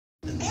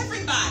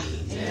everybody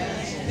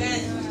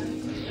that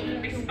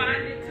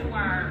responded to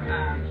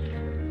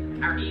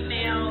our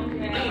email,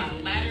 our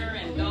letter,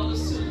 and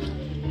those who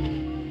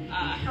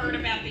heard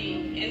about the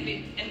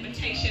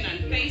invitation on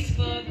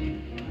Facebook,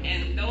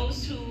 and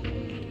those who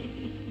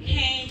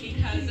came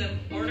because of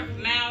word of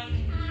mouth.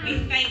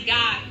 We thank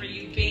God for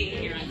you being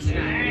here on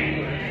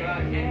tonight.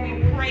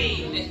 And we pray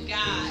that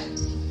God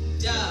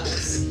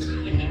does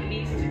what He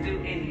needs to do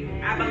in you.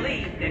 I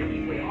believe that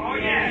He will. Oh,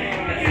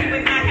 yeah. Because He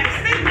would not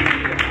have sent you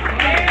here.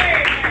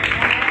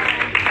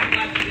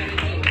 What He's going to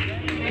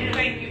do. And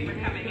thank you for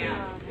coming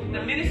out.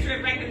 The Ministry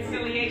of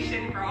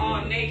Reconciliation for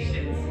all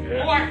nations.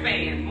 More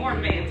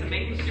fans to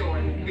make it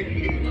short.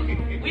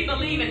 We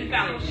believe in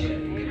fellowship.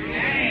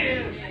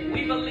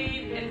 We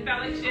believe in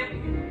fellowship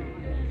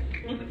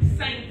with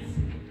saints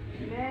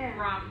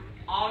from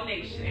all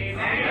nations.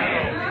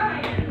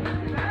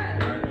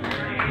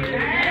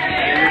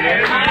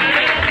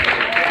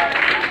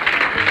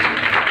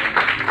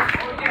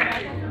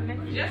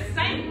 Just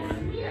saints.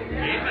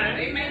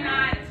 They may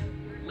not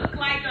look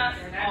like us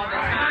all the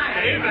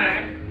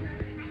time.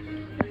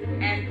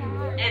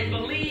 And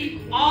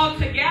believe all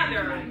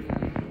together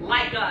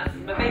like us,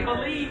 but they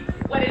believe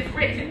what is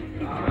written.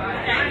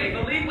 Okay? They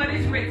believe what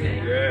is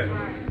written.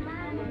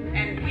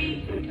 And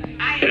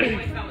I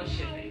enjoy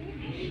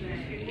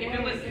fellowshipping. If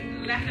it was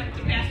left up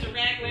to Pastor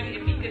Ragland,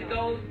 if he could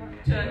go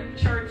to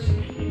church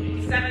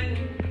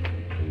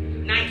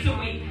 7 nights a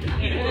week,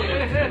 he would.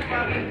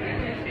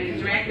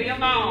 And drag me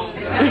along. I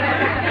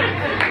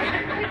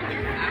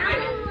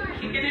might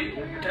kick him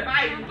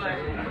fight, but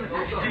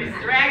he's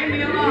dragging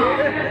me along.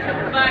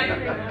 But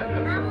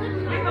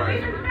we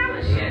believe in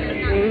fellowship.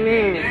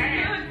 Amen.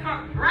 It's good for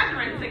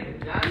brethren to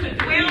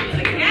dwell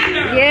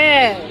together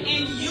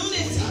in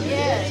unity.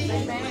 Yes.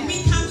 When we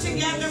come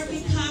together, we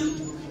come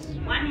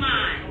one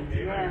mind.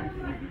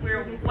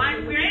 We're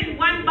in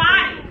one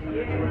body.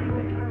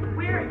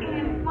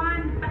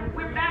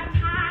 We're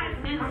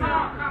baptized into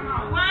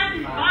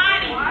one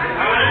body.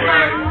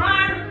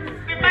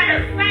 By the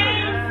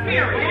same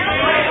Spirit.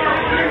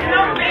 There's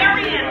no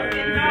variance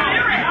in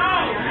spirit.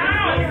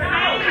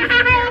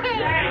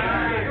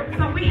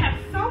 So we have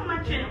so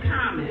much in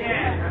common.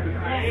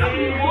 So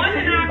more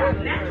than our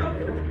natural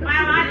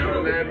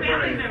biological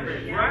family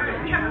members. We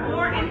have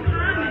more in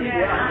common.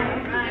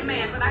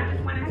 Amen. But I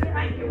just wanted to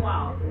thank you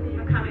all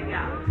for coming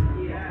out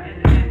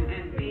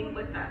and being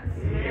with us.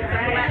 It's a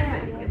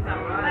blessing. It's a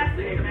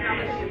blessing to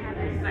fellowship with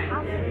the saints.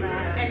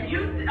 And you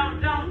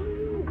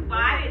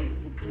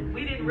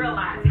we didn't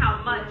realize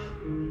how much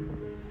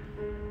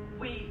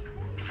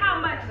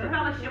the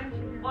fellowship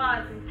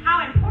was,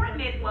 how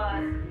important it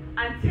was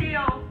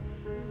until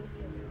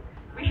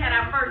we had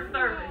our first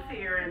service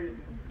here,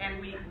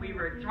 and we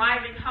were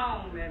driving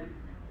home, and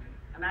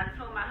I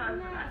told my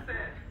husband, I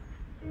said,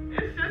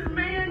 it's just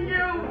me and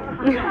you.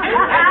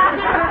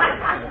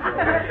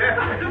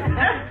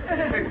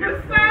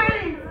 The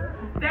same.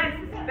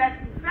 That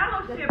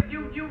fellowship,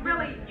 you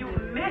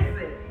miss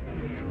it.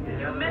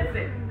 You miss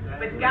it.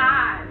 But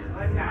God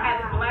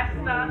has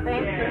blessed us,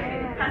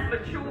 has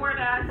matured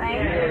us,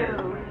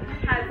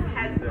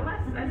 has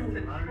blessed us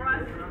to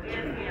trust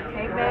in Him.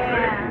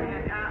 Amen.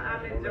 And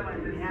I'm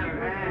enjoying this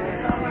service.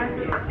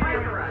 Pray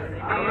for us.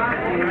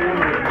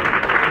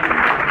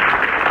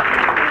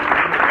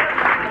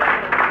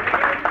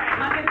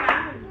 Mother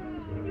God,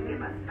 you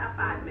give us about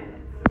 5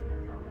 minutes.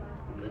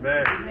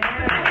 Amen.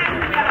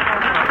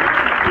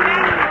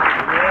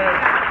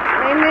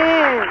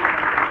 Amen.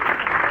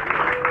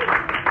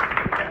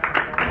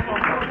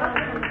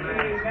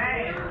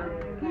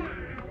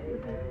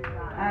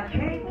 I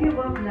can't give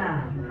up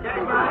now.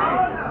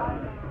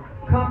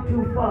 Come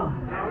too far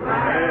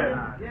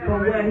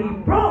from where He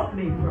brought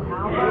me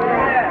from.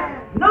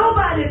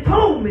 Nobody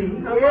told me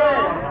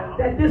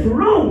that this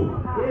road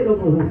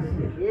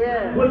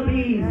would be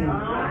easy.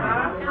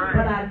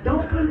 But I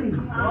don't believe.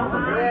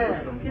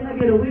 Can I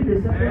get a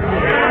witness up here?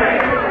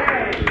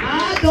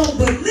 I don't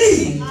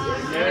believe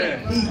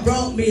He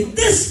brought me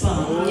this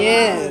far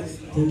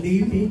to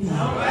leave me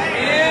now.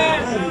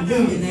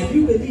 Hallelujah. Now if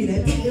you believe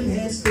that, put them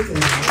hands together.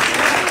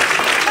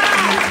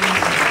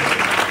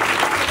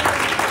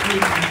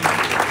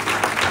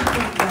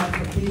 Thank God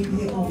for being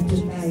here on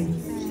tonight.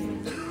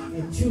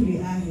 And truly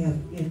I have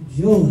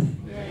enjoyed.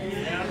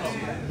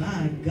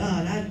 My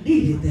God, I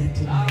needed that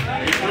tonight.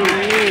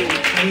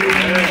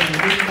 Amen.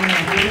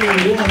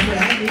 I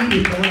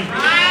needed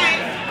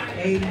that.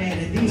 Amen.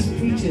 And these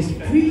preachers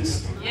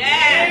preached.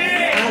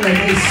 Out of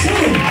their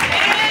soul.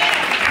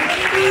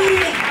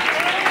 Hallelujah.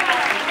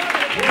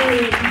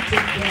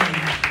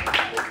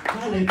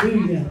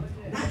 Hallelujah.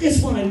 I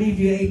just want to leave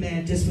you,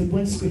 amen, just with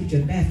one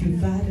scripture, Matthew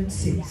 5 and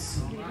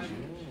 6.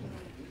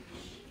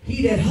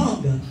 He that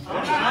hunger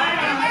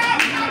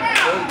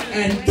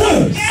and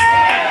thirst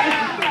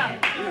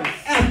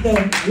after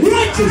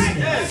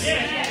righteousness,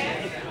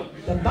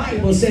 the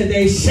Bible said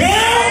they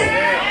shall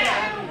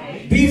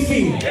be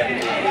filled.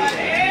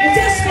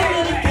 Just a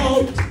little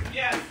thought.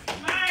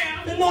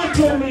 The Lord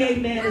told me,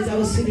 amen, as I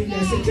was sitting there,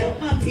 I said, tell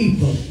my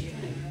people,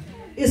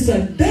 it's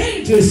a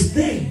dangerous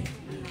thing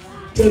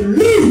to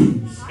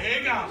lose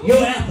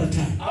your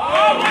appetite.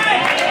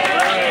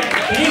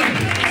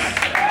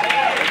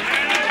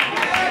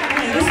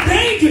 It's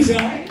dangerous,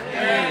 y'all.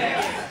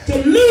 To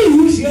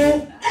lose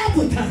your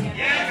appetite.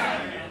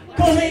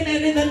 Because,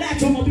 amen, in the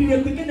natural, I'm going to be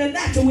real quick, in the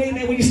natural way,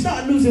 man, when you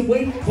start losing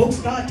weight, folks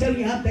start telling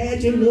you how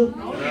bad you look,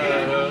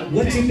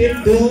 what you've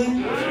been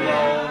doing.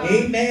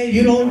 Amen,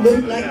 you don't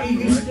look like you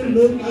used to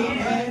look.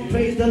 Amen,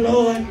 praise the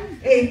Lord.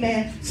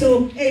 Amen.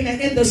 So, amen,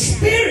 in the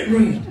spirit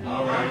realm,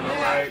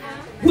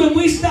 when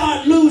we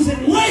start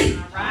losing weight,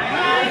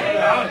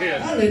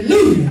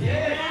 hallelujah.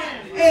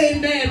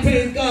 Amen,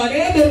 praise God.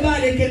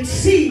 Everybody can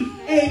see,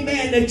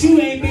 amen, that you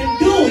ain't been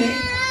doing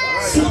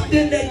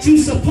something that you're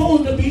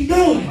supposed to be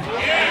doing.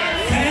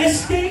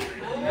 Fasting,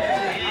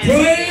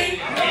 praying,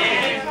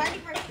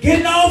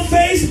 getting on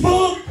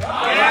Facebook,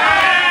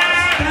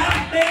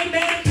 stop,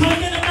 amen,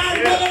 talking about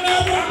one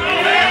another,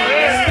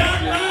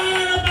 stop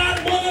lying about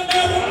one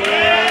another,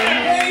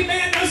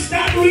 amen, let's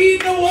stop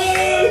reading the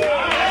word,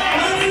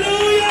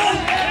 hallelujah,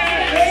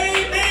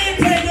 amen,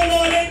 praise the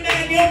Lord,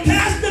 amen. Your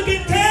pastor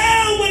can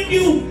tell when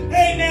you,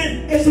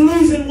 amen, is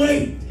losing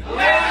weight.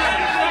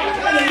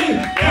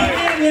 Hallelujah. Come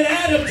in with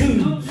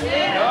attitudes.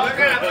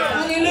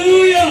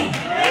 Hallelujah.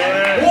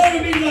 Glory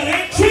be to God.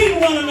 Ain't treating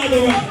one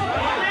another right.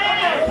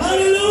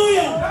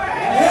 Hallelujah.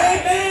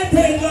 Amen.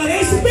 Praise God.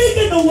 Ain't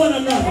speaking to one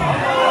another.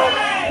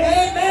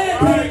 Amen.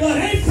 Praise God.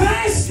 Ain't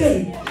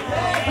fasting.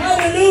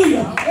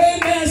 Hallelujah.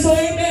 Amen. So,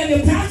 amen.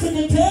 The pastor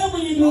can tell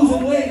when you're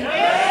losing weight.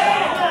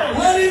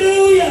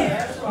 Hallelujah.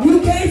 You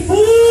can't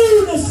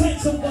fool the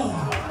saints of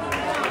God.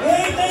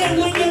 Amen.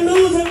 When you're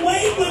losing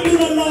weight, when you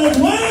don't lose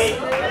weight,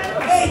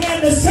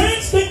 amen, the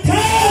saints can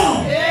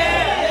tell.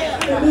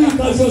 Hallelujah,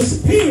 because your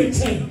spirit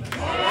changed.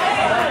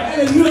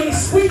 And you ain't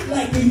sweet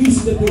like you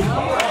used to be.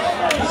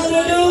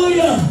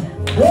 Hallelujah.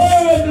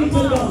 Glory be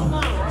to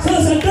God. So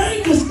it's a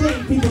dangerous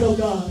thing, people of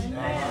God,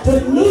 to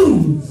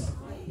lose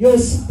your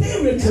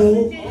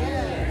spiritual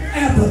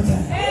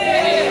appetite.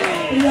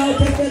 Y'all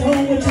take that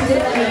home with you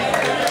tonight.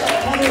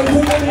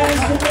 Hallelujah. Put your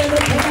hands together.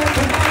 Come on,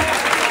 come on.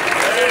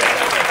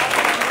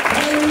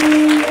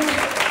 Hallelujah.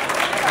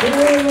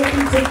 Glory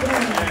be to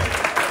God.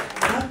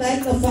 I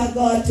magnify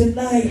God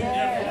tonight.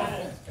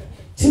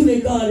 Truly,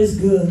 God is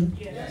good.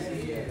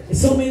 And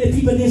so many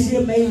people this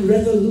year made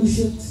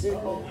resolutions.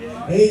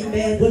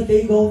 Amen. What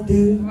they gonna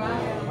do?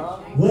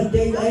 What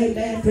they,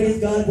 amen, praise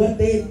God, what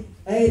they,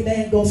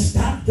 amen, gonna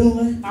stop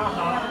doing.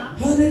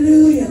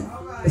 Hallelujah.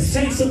 The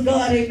saints of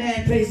God,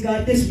 amen, praise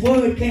God. This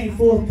word came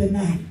forth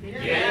tonight.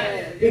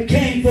 It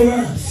came for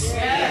us.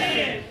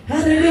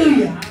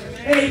 Hallelujah.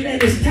 Amen.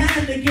 It's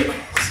time to get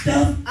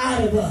stuff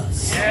out of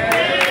us.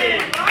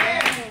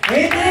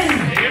 Amen.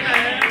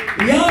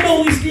 Y'all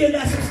know we still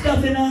got some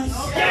stuff in us.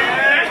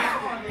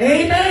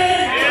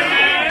 Amen.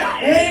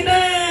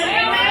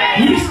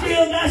 Amen. We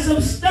still got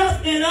some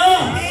stuff in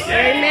us.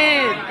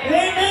 Amen.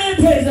 Amen.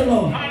 Praise the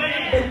Lord.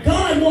 But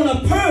God want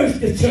to purge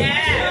the church.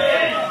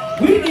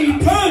 We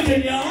need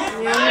purging, y'all.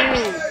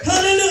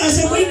 Hallelujah. I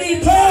said we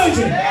need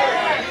purging.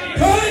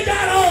 Purge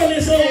out all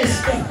this old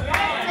stuff.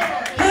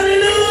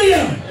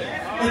 Hallelujah.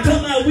 And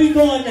talking about we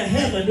going to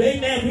heaven.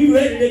 Amen. We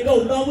ready to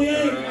go. No, we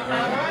ain't.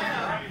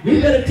 We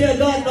better tell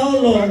God, no,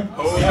 Lord.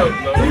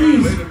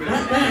 Please,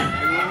 not now.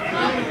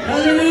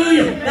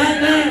 Hallelujah.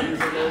 Not now.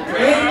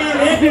 Amen.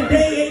 Every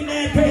day,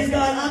 amen. Praise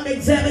God. I'm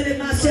examining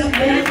myself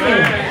more and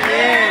more.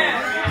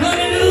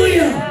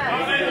 Hallelujah.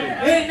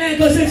 Amen.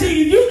 Because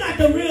see, you got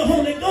the real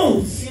Holy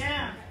Ghost.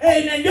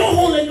 Amen. Your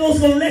Holy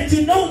Ghost will let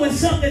you know when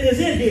something is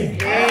in here.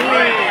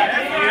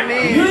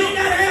 Amen. You ain't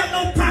got to have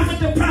no prophet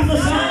to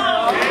prophesy.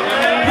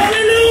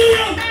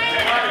 Hallelujah.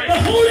 The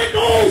Holy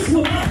Ghost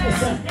will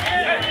prophesy.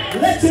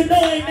 Let you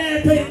know,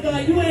 amen, praise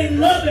God, you ain't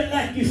loving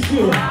like you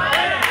should.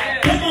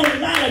 Come on, a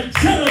lot of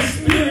jealous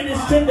spirit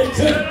is in the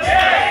church.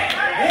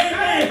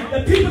 Amen.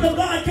 The people of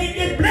God can't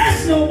get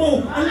blessed no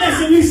more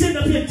unless we sit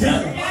up here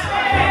jealous.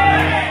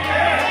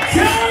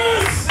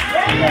 Jealous.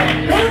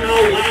 Don't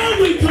know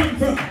where we come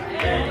from.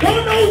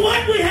 Don't know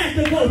what we have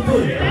to go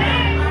through. The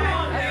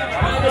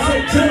Bible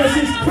said jealous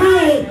is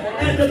cruel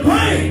and the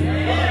brain.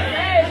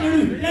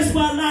 That's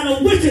why a lot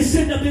of witches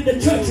sit up in the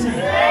church now.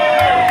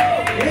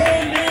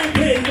 Amen,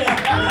 praise God.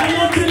 I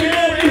want you to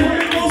know you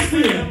Holy Ghost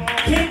fear.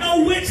 Can't no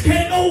witch,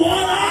 can't no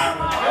warlock.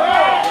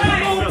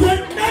 Come on, put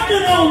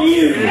nothing on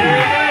you.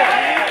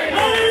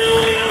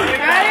 Hallelujah.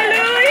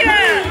 Hallelujah.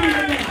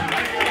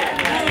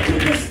 A lot of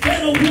people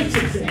scared of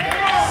witches and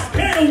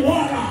scared of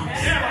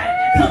warlocks.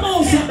 Come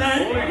on,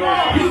 somebody.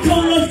 He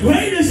told us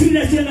great is he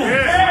that's in us.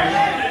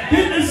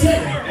 Didn't he say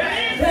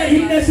that he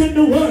that's in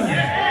the world?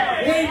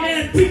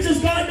 Amen. Preachers,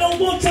 God don't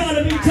want y'all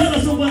to be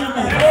jealous of one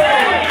another.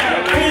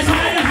 There's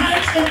higher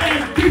heights and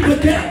there's deeper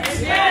depths.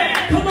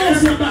 Come on,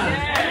 somebody.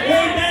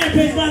 Amen.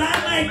 Praise God. I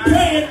might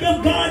pray and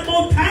give God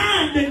more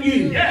time than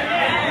you.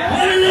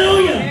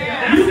 Hallelujah.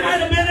 You might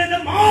have been in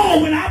the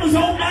mall when I was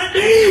on my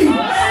knees.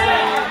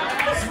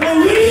 That's the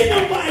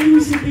reason why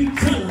you should be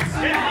jealous.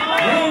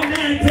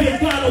 Amen. Praise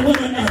God of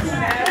one another.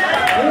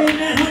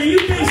 Amen. Honey, you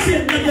can't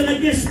say nothing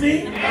against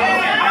me.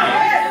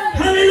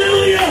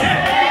 Hallelujah.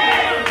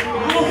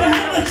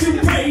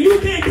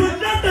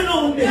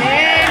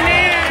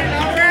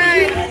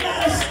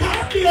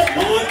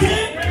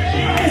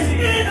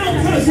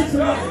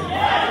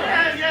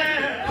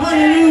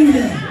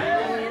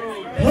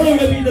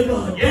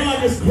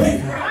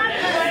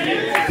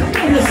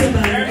 here,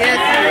 somebody?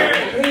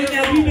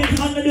 Amen. We've been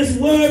under this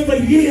word for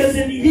years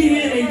and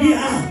years and year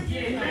out.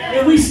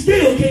 And we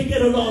still can't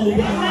get along with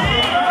one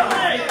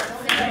another.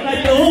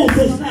 Like the old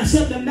folks, not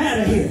something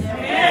matter here.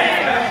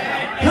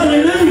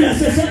 Hallelujah. I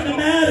said something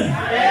matter.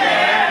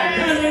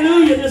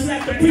 Hallelujah. Just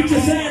like the preacher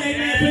said,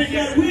 amen. Praise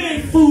God. We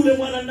ain't fooling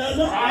one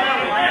another.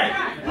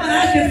 But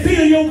I can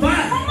feel your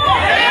vibe.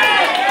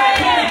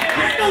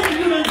 I know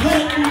you done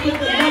hug me with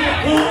the love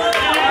of God.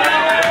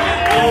 I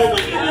know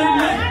when you done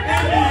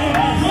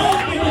hug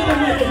me with the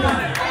love of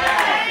God.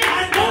 I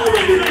know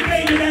when you done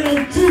gave me that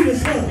old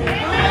Judas hug.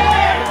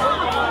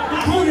 The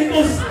Holy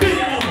Ghost spit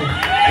it on.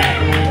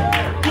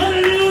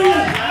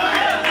 Hallelujah.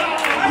 The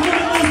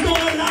Holy Ghost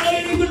don't allow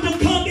it even to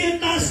come in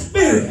my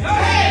spirit.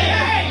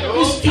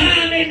 It's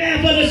time,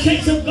 amen, for the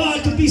saints of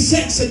God to be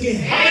saints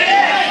again.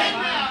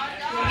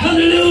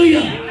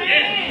 Hallelujah.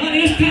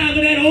 Honey, it's time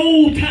for that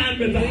old time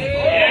revival.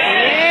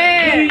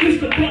 When we used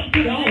to come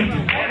to the altar.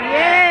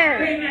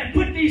 Amen.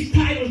 Put these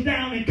titles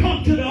down and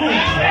come to the altar.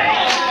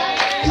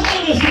 Come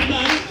on,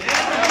 somebody.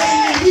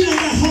 Amen. We don't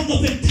got hung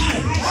up in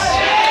titles.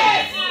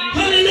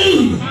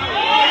 Hallelujah.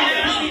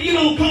 Honey, you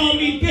don't call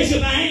me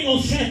bishop, I ain't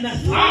gonna say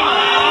nothing. Come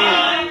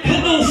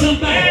on,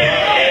 somebody.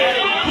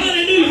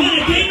 Hallelujah.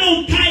 Honey, can't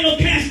no title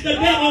cast the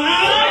devil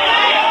out.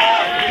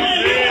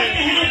 Honey, we got to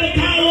have the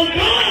power of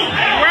God.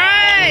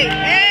 Right.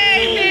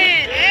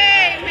 Amen.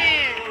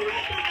 Amen.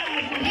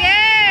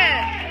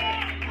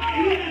 Yeah.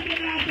 You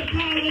recognize the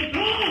power of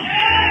God.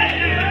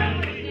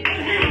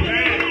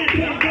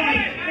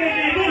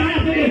 What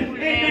happened?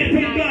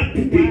 Amen. God.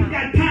 People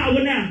got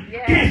power now,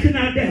 casting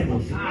out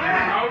devils. I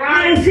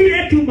don't see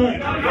that too much.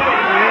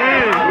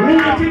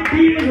 Lunatic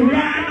demons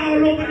riding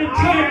all over the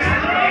church.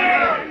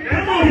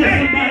 Come on here,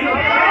 somebody.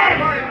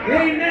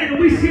 Amen.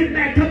 We sit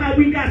back talking about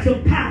we got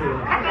some power.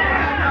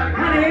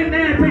 Honey,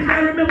 amen. Praise God. I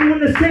remember when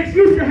the saints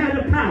used to have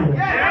the power.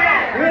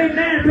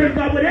 Amen. Praise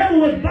God. Whatever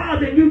was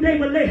bothering you, they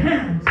would lay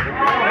hands.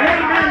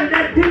 Amen. And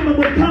that demon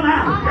would come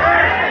out.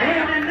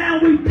 Amen. Now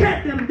we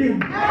pet them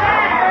demons.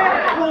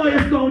 Oh,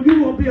 it's going,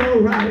 you will be all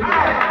right.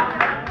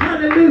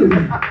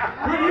 Hallelujah.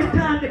 Honey, it's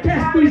time to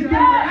cast these demons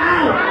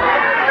out.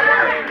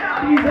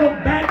 These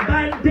old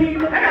backbiting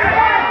demons.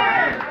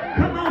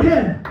 Come on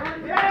here.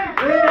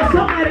 Amen.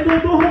 Somebody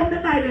gonna go home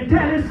tonight and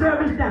tear this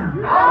service down.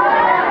 Oh,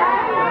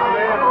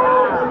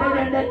 they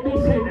didn't let me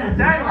say nothing.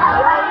 They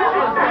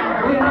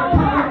didn't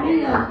call me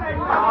up.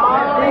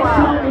 They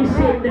saw me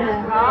sit down.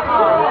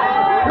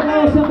 Hello,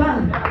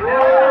 somebody.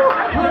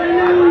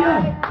 Hallelujah.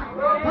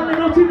 Honey,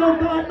 don't you know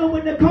God know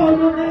when to call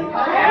your name?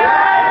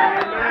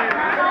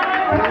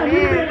 You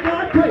give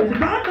God praise.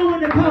 God know when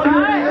to call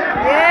your name.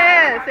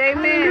 Yes. Amen.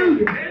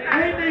 Hallelujah.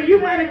 Amen. You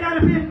might have got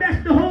up here and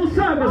messed the whole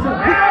service up. So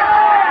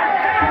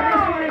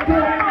that's why they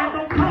told me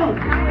don't call it.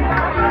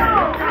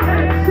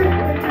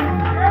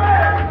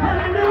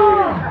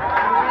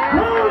 Hallelujah.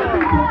 Glory be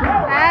to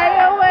God. Have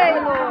your way,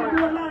 Lord.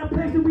 A lot of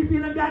places we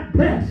feel like got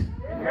blessed.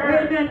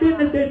 Amen.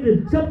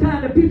 Then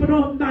sometimes the people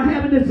not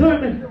having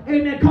discernment.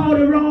 Amen. Call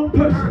the wrong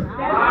person.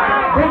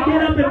 They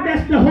get up and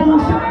mess the whole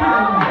shit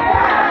down.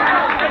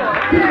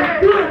 Feel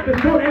good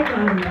before they go.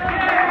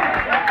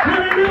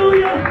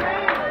 Hallelujah.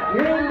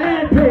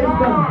 Amen. Praise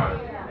God.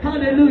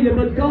 Hallelujah.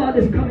 But God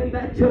is coming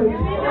back, church.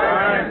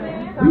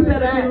 We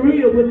better get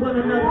real with one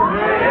another.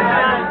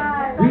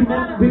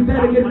 We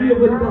better get real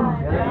with God.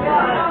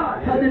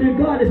 Hallelujah.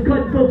 God is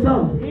cutting folks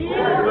off. He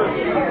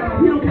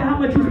don't care how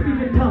much you speak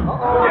in tongues.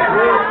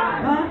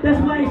 Huh? That's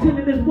why he's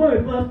sending this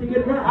word for us to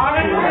get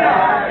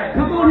right.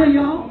 Come on here,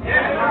 y'all.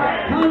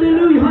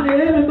 Hallelujah.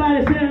 Honey,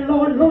 everybody saying,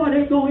 Lord, Lord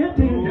ain't going to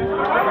empty you.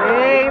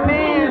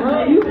 Amen.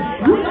 Honey, you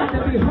got to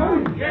be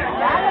hurting.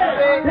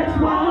 That's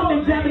why I'm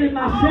examining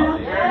myself.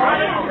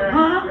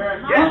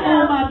 I'm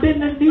on my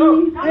bending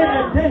knees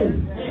every day.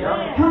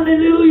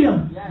 Hallelujah.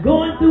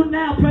 Going through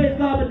now, praise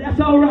God, but that's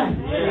all right.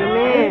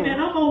 Amen.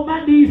 I'm on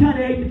my knees,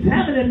 honey,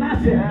 examining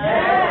myself.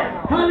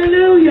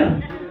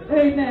 Hallelujah.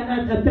 Amen. I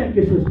thank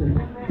you, sister.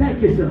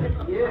 Thank you, sir.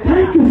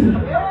 Thank you, sir.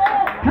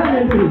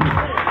 Hallelujah.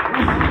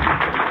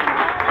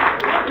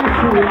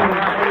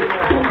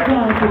 Thank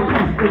God for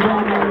Pastor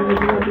God.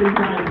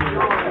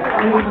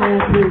 Amen.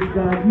 Praise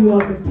God. You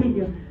all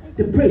continue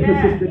to pray for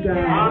Sister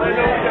God.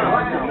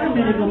 How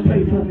many gonna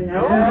pray for me?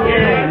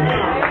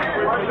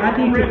 I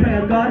need your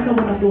prayer. God know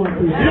what I'm going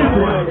through.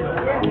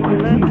 In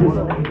Jesus'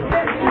 name.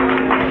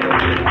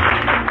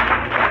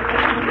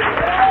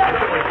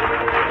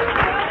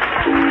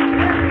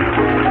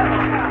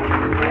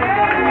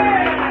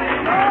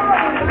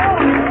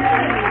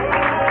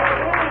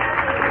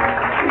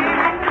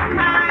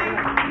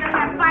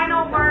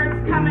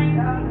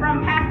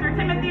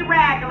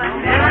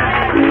 Ragland.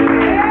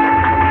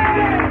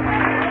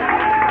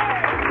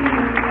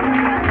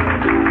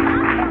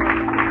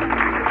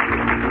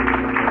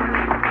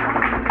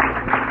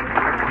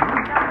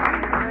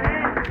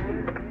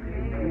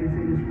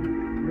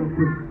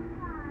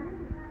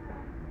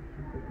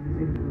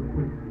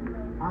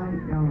 I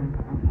am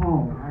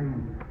appalled. I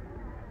am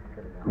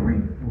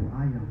grateful.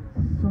 I am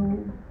so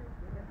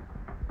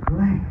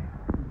glad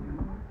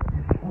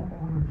that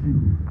all of you,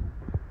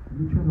 let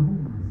me try to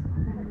hold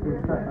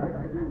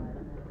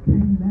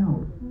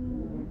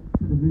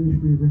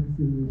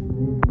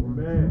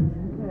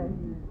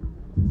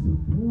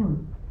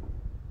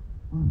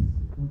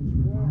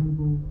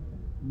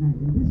night,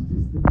 and this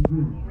is just the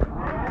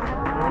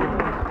beginning.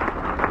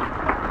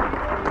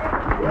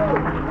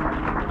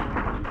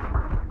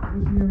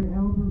 Missionary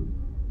Albert,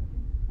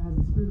 as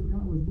the Spirit of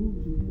God was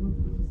moving, she came up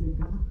to me and said,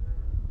 God.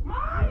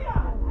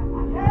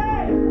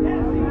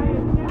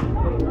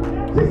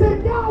 She said,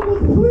 God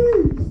was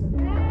pleased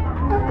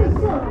at this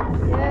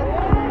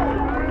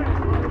service.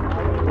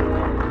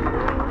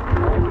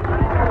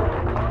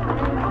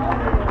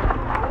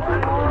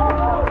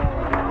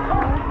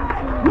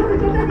 Look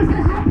at your neighbor and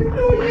say, Happy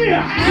New Year!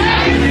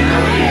 Happy New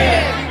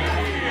Year!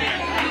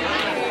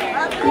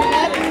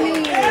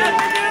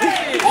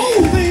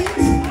 Old things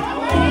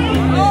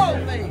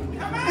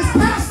is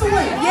passed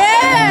away.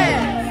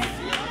 Yes.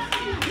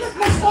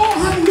 Let's all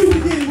have a new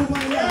beginning with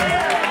one another.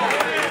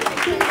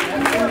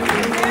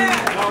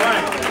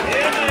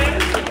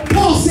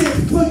 Paul said,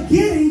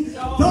 forgetting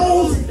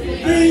those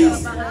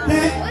things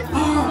that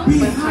are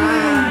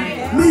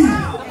behind me.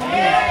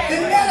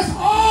 And let us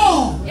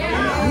all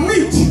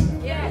reach,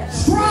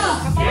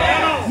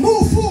 strive,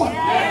 move forward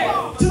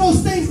to those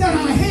things that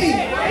are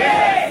ahead.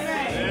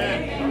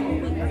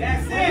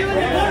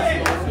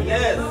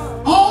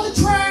 All the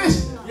trash,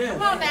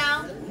 Come on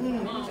now.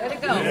 Let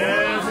it go. leave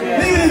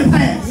it in the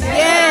past.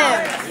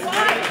 Yes.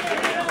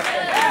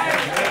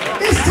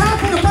 It's time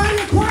for the body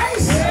of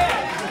Christ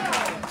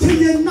to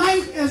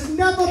unite as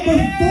never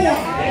before.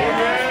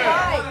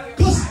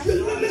 Because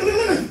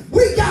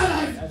we got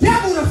a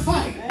devil to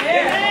fight.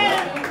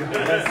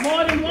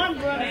 More than one,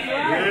 brother.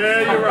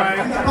 Yeah, you're right.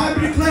 And the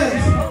Bible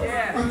declares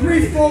a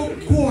threefold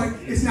cord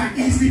is not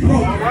easily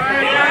broken.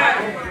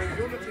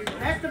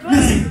 That's the blood.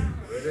 Listen,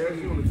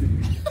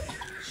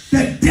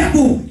 the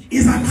devil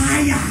is a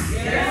liar.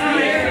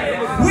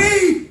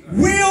 We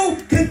will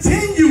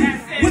continue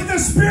with the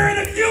spirit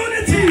of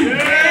unity.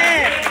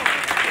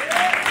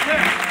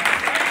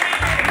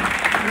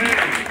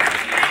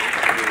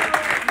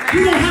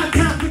 We don't have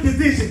time for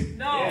division.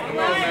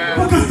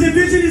 Because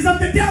division is of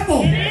the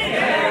devil.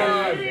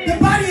 The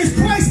body of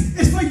Christ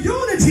is for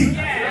unity.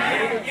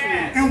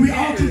 And we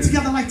all come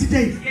together like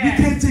today. We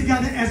came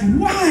together as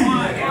one.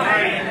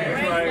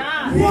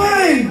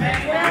 One.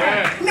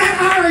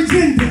 Not our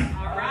agenda.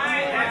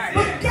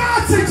 But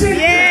God's agenda.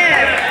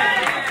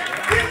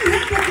 Yes. Giving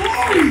him the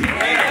glory.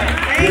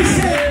 He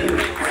said,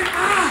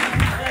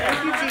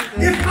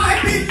 if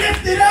I be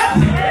lifted up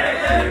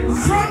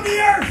from the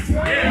earth,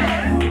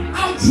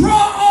 I'll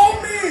draw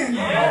all men.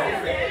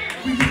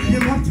 We lift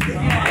him up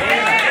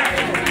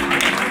today.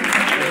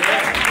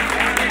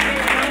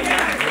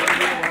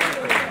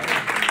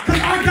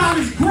 Because our God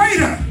is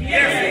greater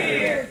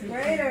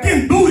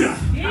than Buddha,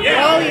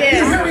 Oh, than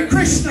yes. Hare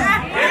Krishna.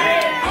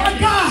 Our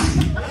God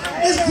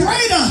is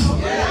greater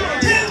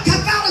than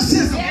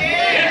Catholicism.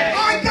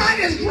 Our God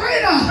is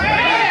greater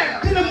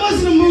than the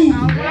Muslim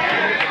movement.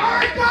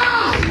 Our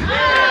God,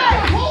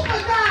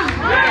 Jehovah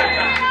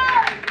God.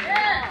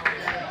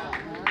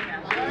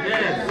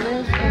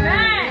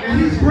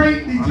 And he's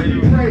greatly to be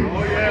praised.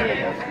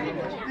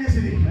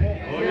 Isn't he?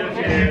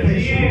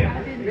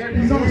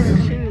 He's awesome.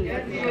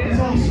 He's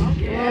awesome.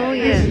 Oh,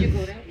 yes.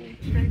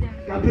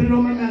 God put it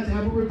on my mind to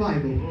have a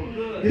revival.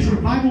 This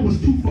revival was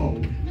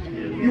twofold.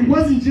 It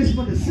wasn't just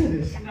for the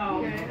sinners,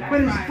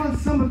 but it's for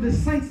some of the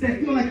saints that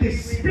feel like they're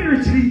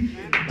spiritually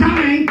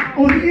dying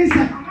on the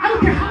inside. I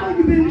don't care how long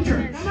you've been in the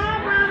church.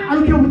 I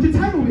don't care what your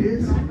title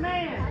is.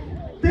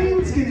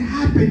 Things can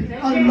happen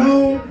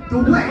along the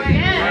way.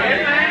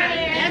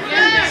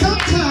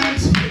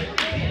 Sometimes,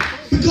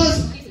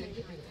 because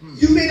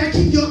you may not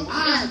keep your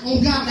eye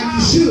on God like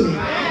you should,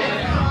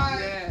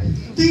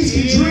 things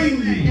can drain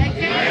you.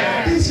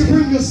 Things can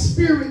bring your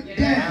spirit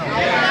down.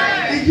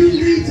 And you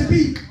need to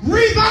be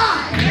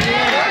revived,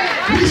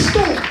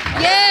 restored,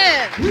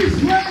 Yes.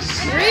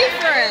 refreshed,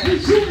 Refresh.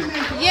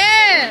 rejuvenated,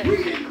 Yes.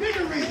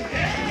 reinvigorated.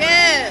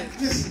 Yes.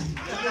 Listen,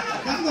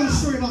 I'm going to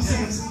story about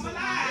Samson.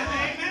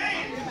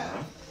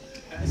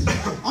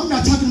 I'm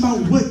not talking about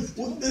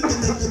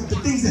the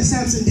things that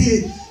Samson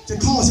did to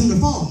cause him to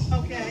fall.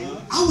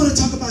 I want to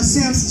talk about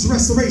Samson's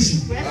restoration.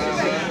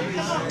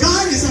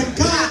 God is a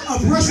God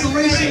of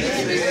restoration.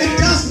 It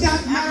does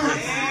not matter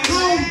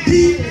how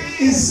deep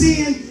in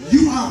sin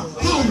you are,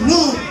 how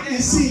long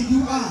in sin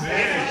you are.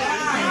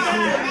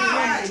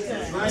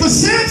 For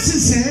Samson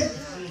said,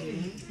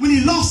 when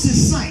he lost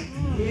his sight,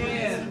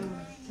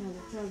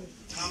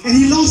 and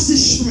he lost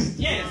his strength,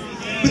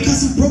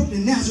 because he broke the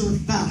Nazareth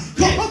vow.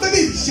 Come on,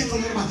 baby.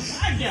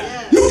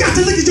 You got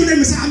to look at your neighbor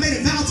and say, I made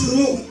a vow to the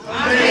Lord.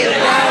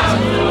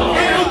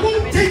 And I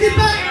won't take it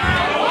back.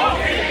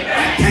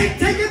 I can't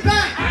take it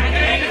back.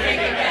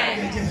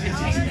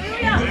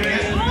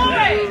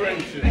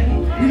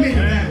 We made a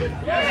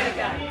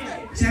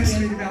vow.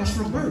 Samson made a vow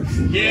from birth.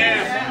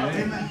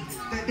 Amen.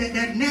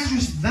 That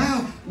Nazareth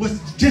vow was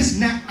just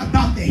not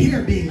about the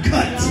hair being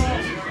cut,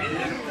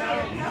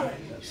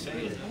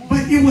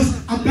 but it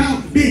was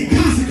about being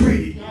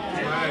consecrated,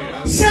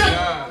 set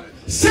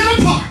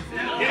apart.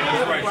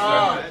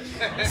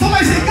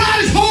 Somebody say,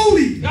 God is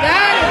holy.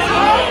 God is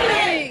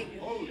holy.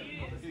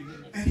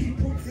 And he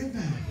broke that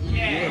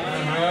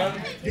vow.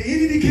 The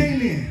enemy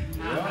came in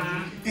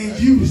and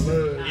used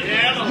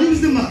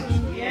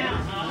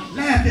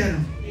laughed at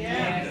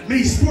him.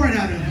 Made sport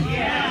out of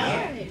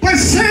him. But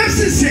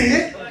Samson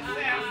said,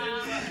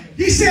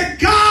 he said,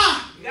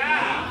 God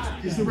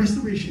is the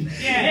restoration.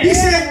 He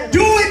said,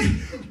 do it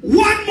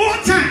one more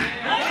time.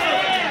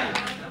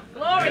 The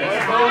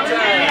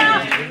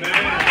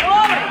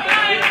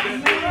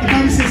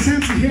Bible says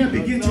Samson's hair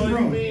began to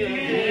grow.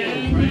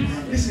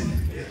 Listen,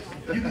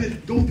 you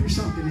could go through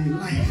something in your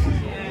life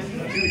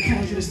and it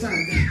cause you to start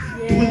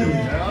dwindling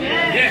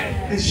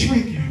and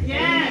shrinking.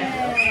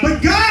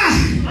 But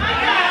God,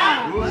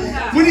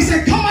 when he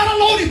said, come out of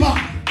Lodebar,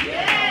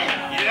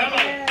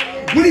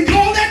 when he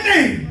called that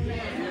name,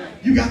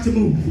 you got to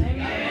move.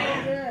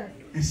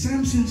 And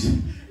Samson's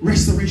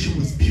restoration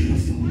was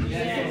beautiful.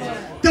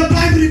 The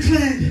Bible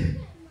declared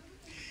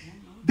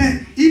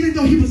that even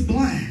though he was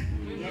blind,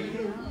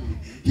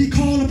 he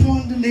called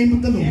upon the name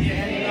of the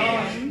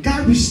Lord.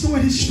 God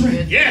restored his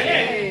strength.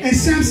 And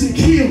Samson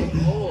killed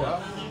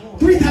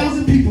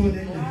 3,000 people in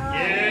that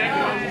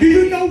night. Do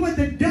you know what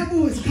the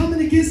devil is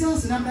coming against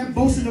us? And I'm not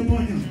boasting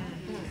upon him.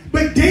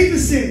 But David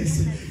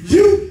says,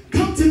 you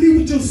come to me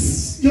with your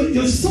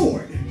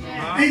sword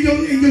and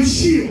your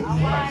shield.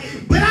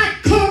 But I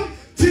come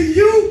to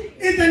you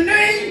in the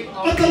name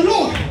of the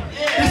Lord.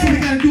 That's what we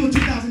got to do in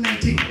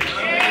 2019.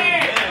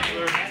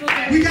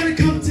 We got to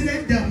come to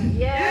that devil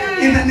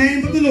in the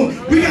name of the Lord.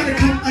 We got to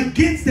come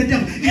against the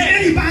devil. Is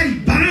anybody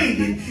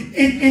binding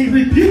and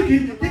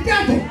rebuking the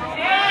devil?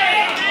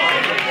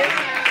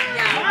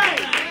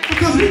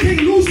 Because we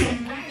can't lose him.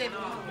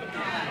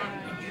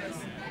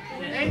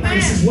 The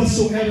Bible says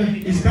whatsoever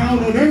is bound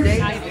on earth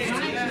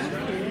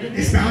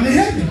is bound in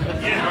heaven.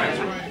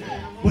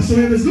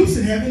 Whatsoever is loose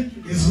in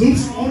heaven is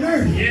loose on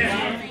earth.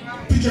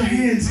 Put your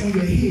hands on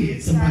your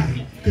head,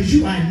 somebody, because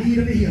you are in need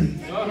of a healing.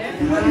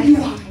 Whoever you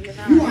are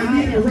in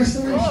need of a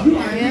restoration. You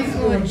are in need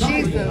of a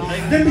revival.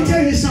 Let me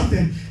tell you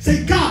something.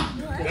 Say, God,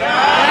 do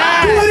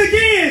it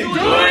again. Do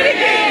it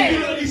again. You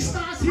know, it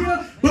starts here,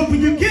 but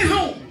when you get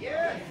home,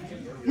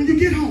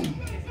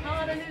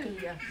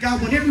 God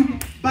wants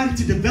everybody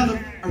to develop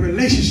a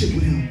relationship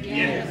with him.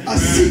 A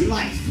seek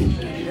life.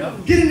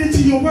 Getting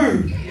into your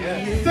word.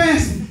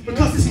 Fasting,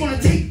 because it's going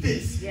to take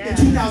this in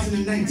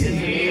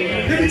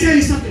 2019. Let me tell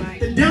you something.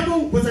 The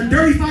devil was a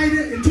dirty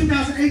fighter in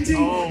 2018.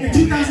 In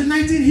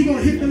 2019, he's going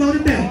to hit the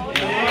loaded belt.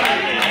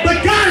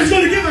 But God is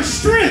going to give us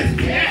strength.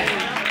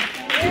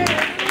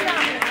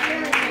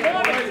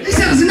 He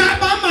said it's not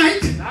by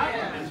might,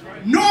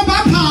 nor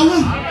by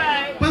power,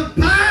 but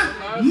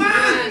by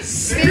my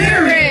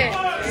spirit,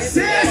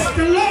 says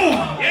the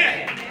Lord.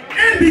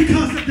 And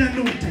because of the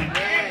anointing,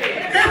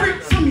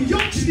 some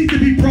yokes need to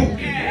be broken.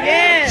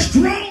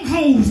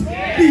 Strongholds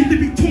need to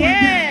be torn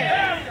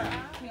down.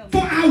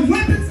 For our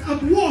weapons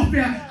of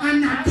warfare are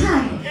not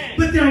carnal,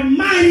 but they're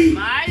mighty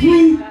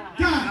through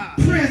God.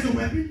 Prayer's a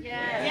weapon.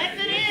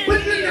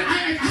 But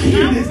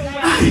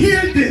I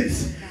hear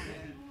this.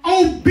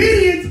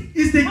 Obedience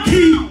is the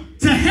key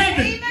to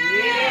heaven.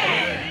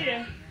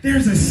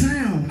 There's a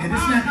sound, and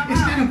it's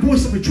not a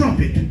voice of a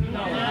trumpet.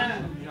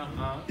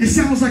 It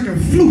sounds like a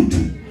flute.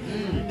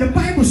 The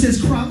Bible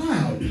says cry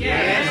loud.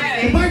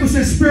 The Bible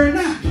says spare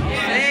not.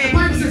 The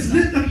Bible says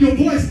lift up your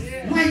voice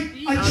like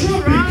a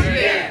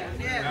trumpet.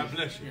 God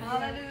bless you.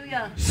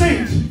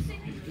 Saints,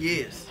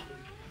 yes.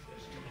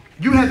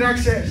 You have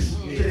access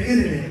to the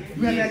internet.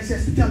 You have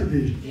access to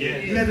television.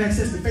 You have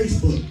access to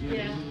Facebook.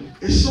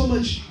 There's so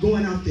much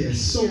going out there.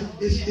 So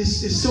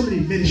it's so many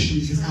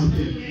ministries that's out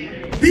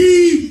there.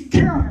 Be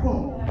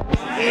careful.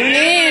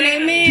 Amen.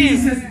 Amen.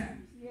 Jesus says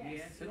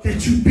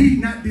that you be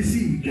not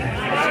deceived.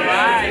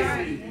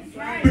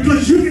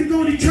 Because you can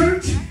go to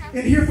church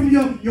and hear from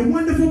your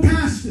wonderful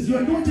pastors, your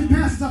anointed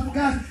pastors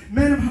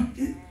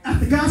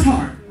after God's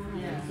heart.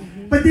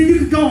 But then you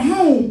could go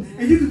home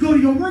and you could go to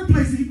your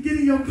workplace and you can get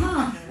in your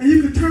car and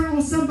you can turn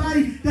on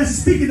somebody that's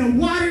speaking the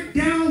watered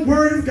down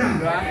word of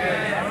God.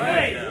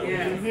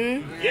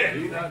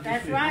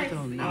 That's right.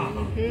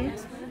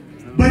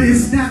 But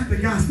it's not the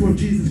gospel of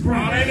Jesus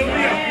Christ.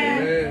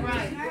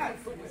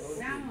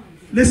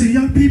 Listen,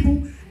 young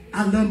people,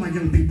 I love my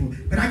young people.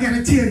 But I got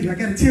to tell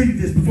you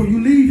this before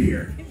you leave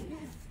here.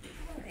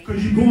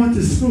 Because you're going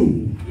to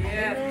school.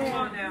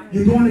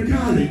 You're going to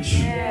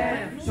college.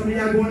 Some of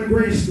y'all going to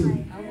grade school.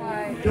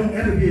 Don't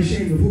ever be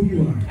ashamed of who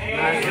you are.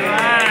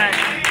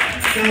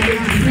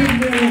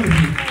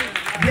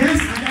 Yes,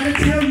 I got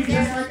to tell you,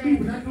 just like me,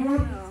 when I grew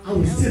up, I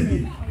was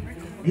tempted.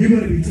 You're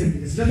going to be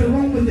tempted. There's nothing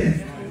wrong with that.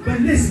 But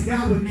listen,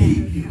 God will keep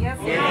you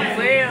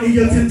in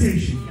your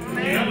temptation.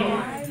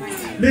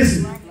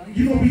 Listen,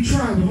 you're going to be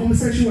tried with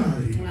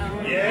homosexuality. But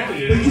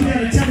you got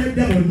to tell that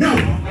devil no.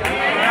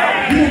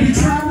 You're going to be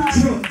tried with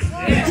drugs.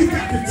 But you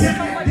got to tell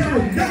that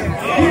devil no.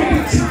 You're going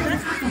to be tried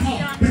with alcohol.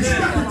 But you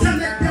got to tell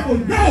that devil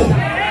no.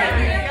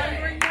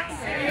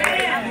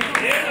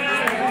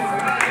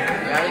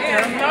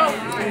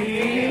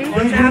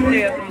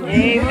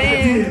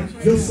 Amen.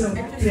 Yourself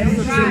to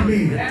these young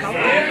men.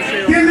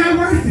 They're not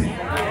worth it.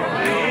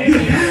 You're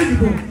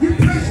valuable. You're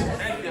precious.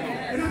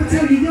 And I'm going to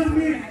tell you, young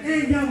men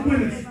and young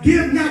women,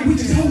 give not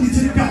which is holy to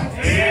the God.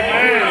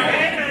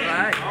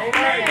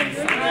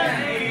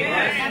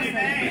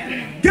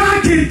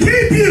 can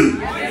keep you.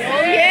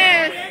 Oh,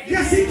 yes.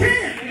 Yes, he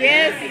can.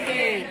 Yes, he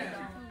can.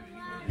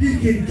 He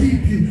can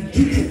keep you.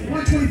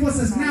 124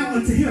 says, now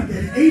unto him that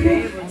is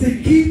able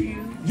to keep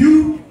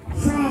you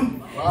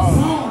from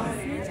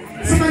falling.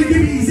 Somebody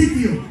give me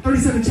Ezekiel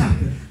 37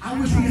 chapter. I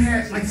wish we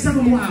had like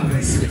 7 more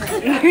hours.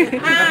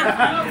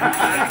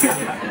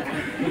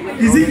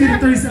 Ezekiel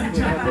 37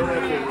 chapter.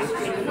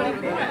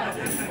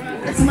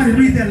 Somebody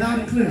read that loud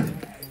and clear.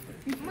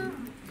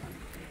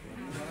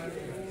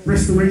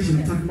 Restoration.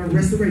 I'm talking about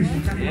restoration.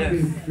 I'm talking about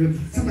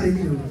somebody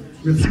need a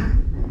revival.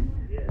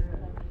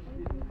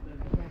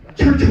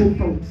 Church hurt,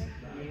 folks.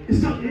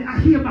 I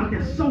hear about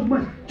that so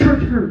much.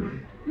 Church hurt.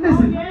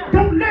 Listen,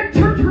 don't let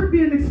church hurt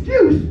be an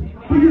excuse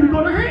for you to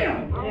go to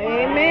hell.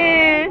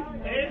 Amen.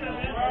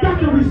 God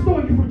can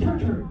restore you from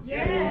church hurt.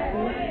 Yes,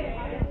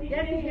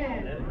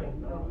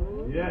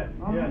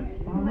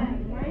 yes. Come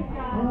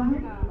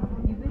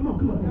on.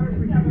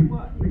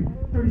 Read.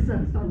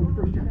 37, start with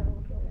the first chapter.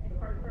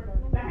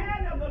 The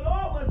hand of the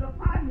Lord was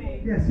upon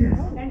me. Yes.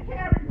 And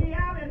carried me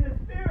out in the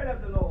spirit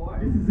of the Lord.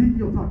 This is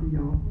Ezekiel talking,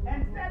 y'all.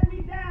 And set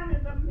me down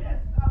in the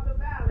midst of the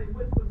valley,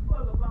 which was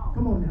full of bones.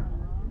 Come on now.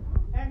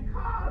 And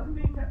caused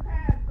me to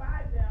pass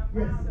by them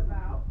round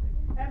about.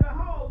 And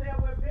behold, there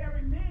were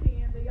very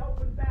many in the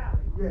open valley.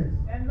 Yes.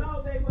 And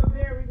lo, they were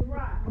very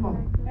dry. Come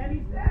on. And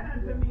he said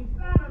unto me,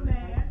 Son of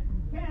man,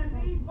 can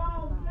these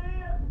bones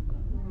live?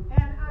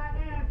 And I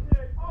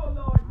answered, O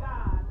Lord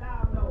God,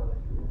 thou knowest.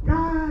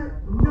 God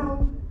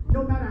knows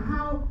no matter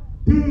how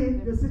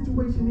dead your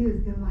situation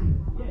is in life.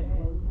 Yes.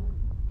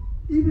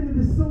 Even if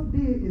it's so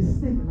dead, it's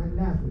stinking like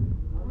Lazarus.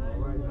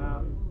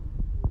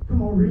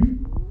 Come on, read.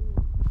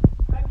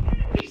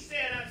 Again he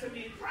said unto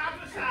me,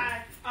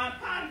 Prophesy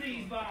upon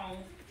these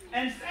bones,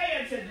 and say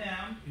unto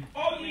them,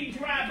 O ye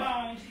dry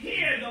bones,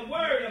 hear the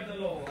word of the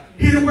Lord.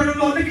 Hear the word of the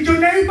Lord. Look at your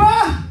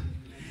neighbor.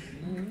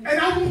 And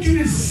I want you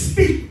to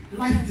speak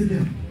life to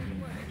them.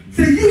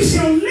 Say, you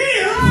shall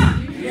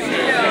live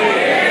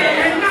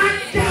and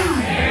not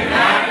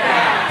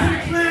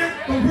die. Declare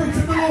the works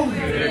of the Lord. Look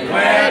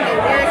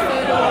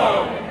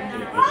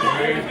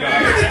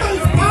at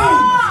those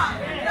bones.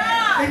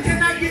 They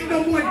cannot get no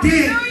more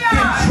dead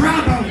than dry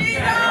bones.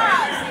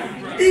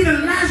 Even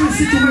Lazarus'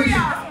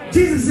 situation,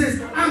 Jesus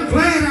says, I'm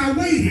glad I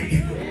waited.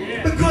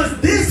 Because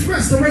this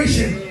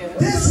restoration,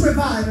 this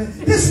revival,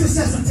 this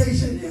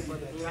resuscitation,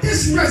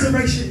 this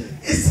resurrection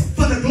is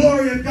for the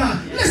glory of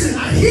God. Listen,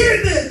 I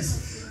hear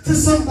this to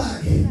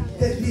somebody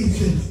that needs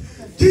this.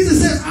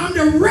 Jesus says, I'm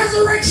the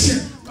resurrection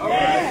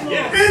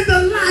and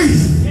the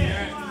life.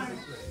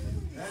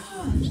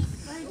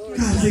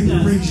 God's able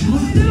to raise you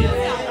up.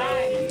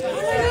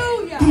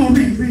 Come on,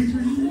 read.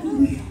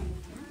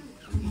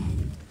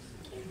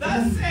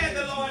 Thus said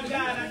the Lord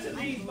God unto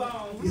these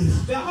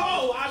bones,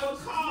 Behold, I will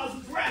cause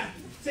breath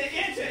to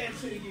enter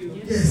into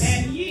you,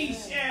 and ye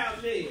shall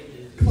live.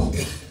 Come on.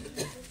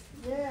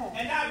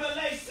 And I will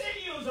lay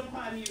sinews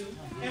upon you,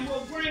 and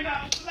will bring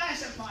up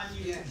flesh upon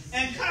you,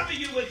 and cover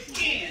you with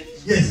skin,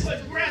 and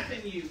put breath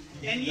in you,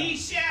 and ye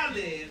shall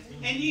live,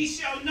 and ye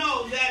shall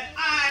know that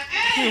I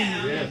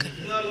am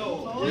the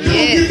Lord.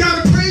 Yes. Give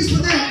God a praise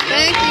for that.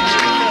 Thank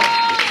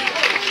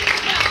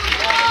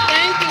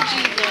you,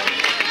 Jesus.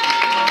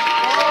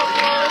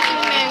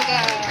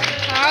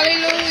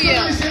 Hallelujah.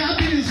 Somebody said, I've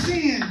been in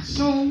sin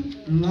so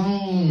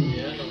long.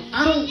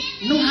 I don't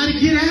know how to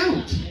get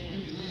out.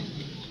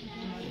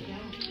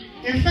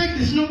 In fact,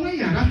 there's no way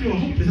out. I feel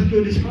hopeless. I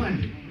feel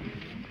despondent.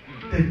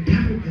 The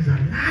devil is a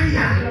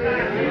liar.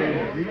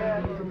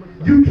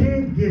 You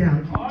can't get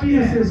out.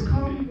 Jesus says,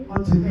 come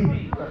unto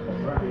me.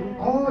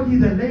 All ye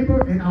that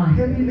labor and are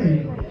heavy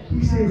laden.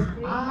 He says,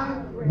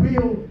 I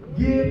will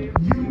give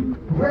you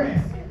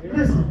rest.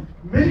 Listen,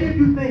 many of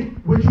you think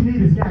what you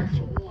need is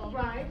natural.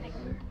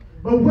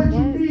 But what you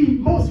need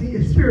mostly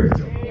is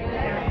spiritual.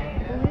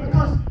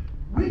 Because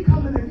we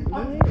come in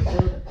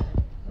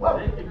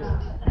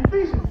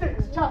Ephesians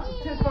 6, chapter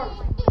 10 verse.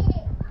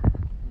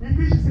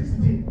 Ephesians 6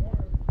 and 10.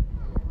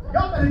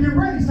 Y'all better get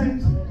ready,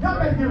 saints. Y'all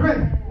better get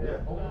ready.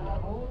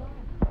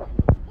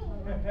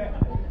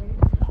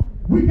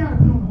 We got to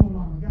put on the whole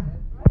armor of God.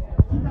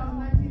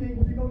 2019 ain't going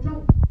to be no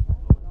joke.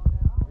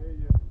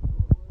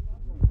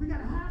 We got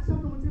to hide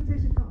something when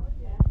temptation comes.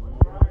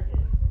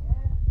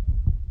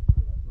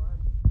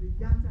 We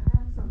got to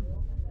have something.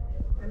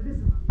 And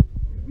listen,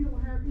 if we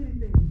don't have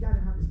anything, we got to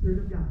have the Spirit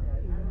of God.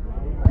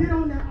 Get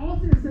on that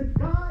altar and say,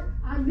 God,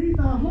 I need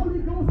the Holy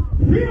Ghost.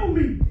 Fill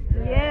me.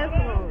 Yes,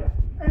 Lord.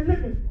 And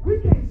listen, we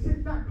can't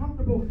sit back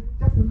comfortable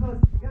just because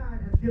God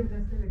has given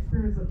us that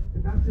experience of the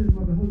baptism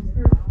of the Holy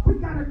Spirit. We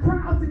got to cry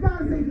out to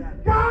God and say,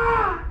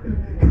 God!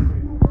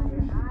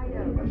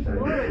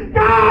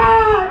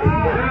 God!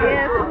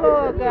 Yes,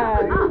 Lord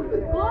God.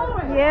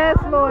 Yes,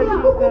 Lord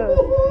Jesus.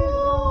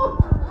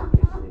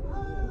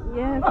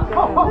 Yes,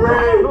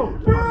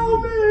 God.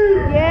 Fill me!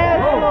 Yes,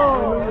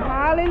 Lord.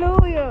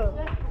 Hallelujah.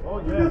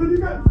 Because if you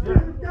got the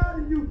Spirit of God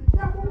in you,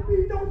 there won't be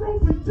no room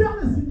for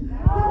jealousy.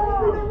 There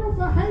won't be no room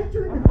for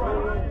hatred.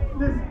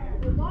 Listen,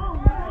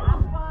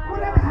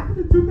 whatever happened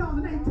in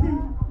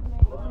 2018,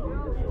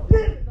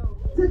 get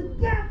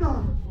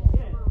together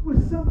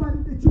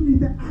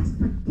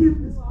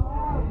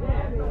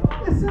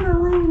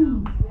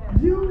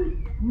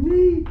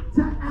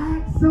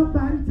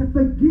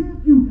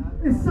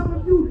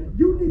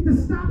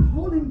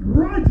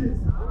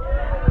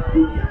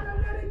gotta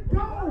let it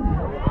go.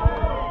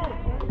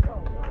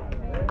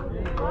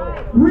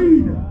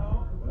 Read.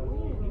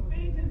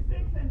 Ephesians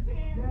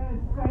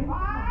 6:10.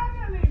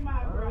 Finally, my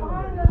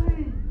brother,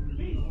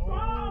 be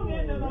strong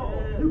in the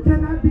Lord. You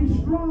cannot be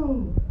strong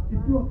if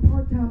you're a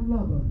part-time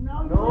lover.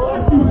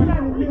 If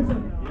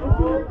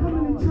you're not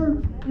coming to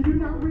church, if you're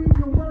not reading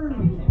your word,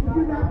 if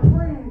you're not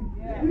praying,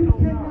 you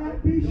cannot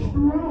be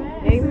strong.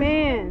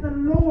 Amen. The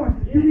Lord,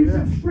 you need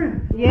some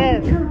strength.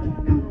 Yes. Come to church,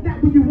 come not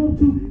when you want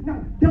to. No,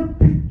 don't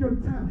pick your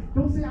time.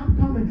 Don't say I'm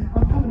coming to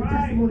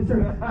testimony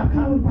service. I'm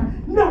coming to prayer.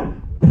 No,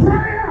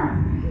 prayer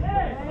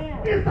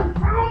is the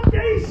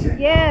foundation.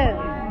 Yes.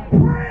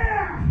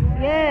 Prayer.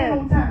 Yes.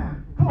 No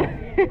time. Come on.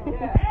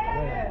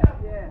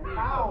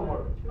 Power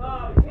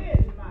of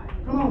his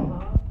might. Come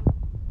on.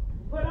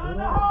 Put on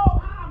the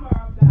whole armor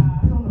of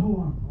God, Put on the whole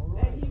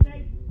armor. that he may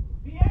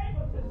be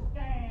able to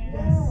stand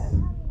Yes.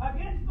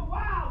 against the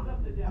wiles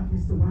of the devil.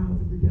 Against the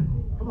wiles of the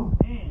devil. Come on.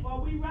 For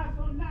we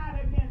wrestle not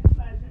against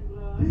flesh and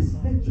blood. This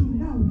let you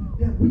know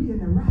that we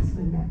in a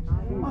wrestling match.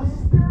 A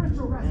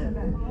spiritual wrestling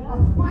match. A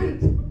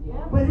fight.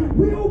 But it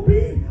will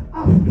be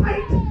a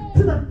fight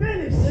to the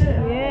finish.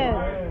 Yes.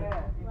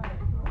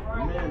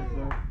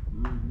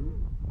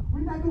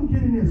 We're not going to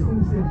get in there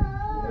smooth sailing.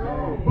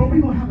 But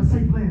we're going to have a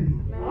safe landing.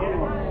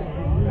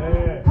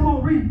 Come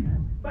on, read.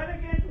 But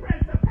against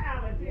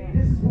principalities.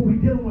 This is what we're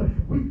dealing with.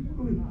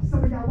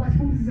 Some of y'all watch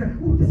movies and say,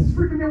 oh, this is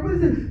freaking me out. What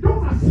is it?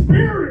 Those are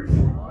spirits.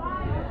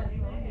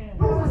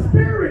 Those are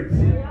spirits.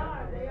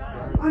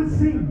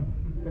 Unseen.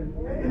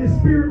 In the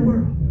spirit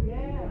world.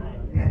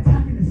 They're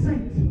attacking the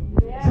saints.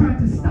 Trying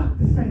to stop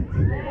the saints.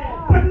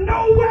 But no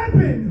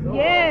weapon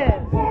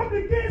formed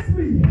against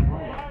me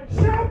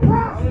shall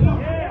prosper.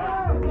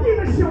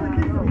 Even shall the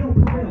gates of hell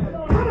prevail.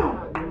 Come on.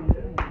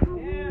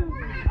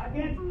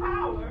 Against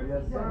powers.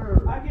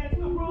 Against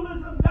the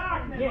rulers of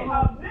darkness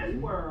of this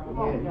world.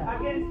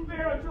 Against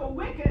spiritual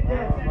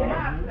wickedness in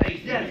high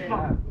places.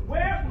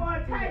 Wherefore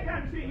take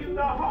unto you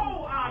the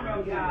whole armor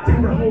of God.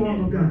 Take the whole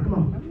armor of God. Come on.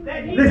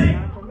 That he Listen. may...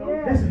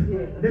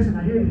 Listen, I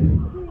hear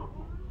you.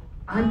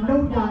 I know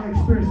y'all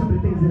experience some of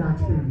the things that I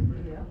experienced.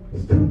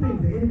 There's two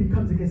things. The enemy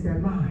comes against that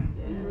mind.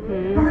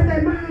 Guard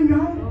that mind,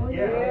 y'all.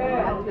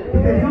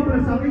 Put that helmet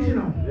of salvation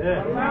on.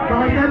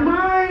 Guard that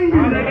mind.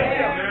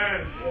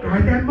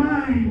 Guard that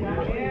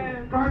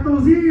mind. Guard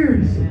those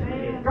ears.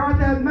 Guard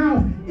that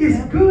mouth.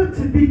 It's good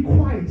to be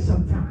quiet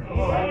sometimes.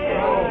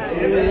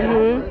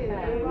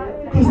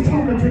 Because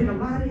talking take a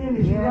lot of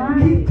energy.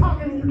 You keep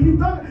talking,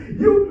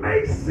 you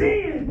may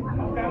sin.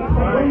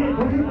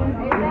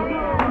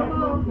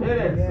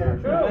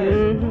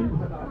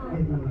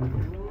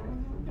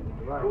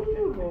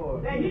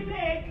 That he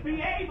may be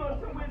able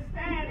to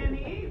withstand in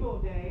the evil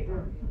day,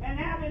 and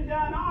having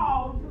done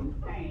all to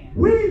stand.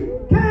 We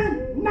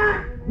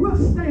cannot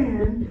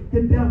withstand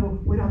the devil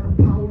without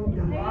the power of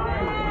God.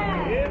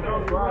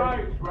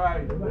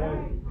 Right.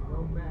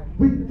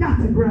 We got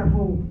to grab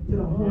hold to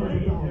the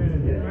horns of God.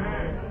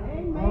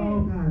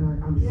 Oh God,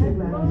 I'm so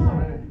glad I'm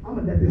sorry. I'm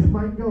gonna let this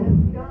mic go.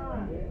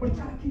 But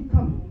y'all keep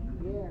coming.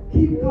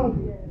 Keep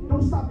coming.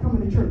 Don't stop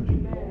coming to church.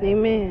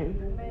 Amen.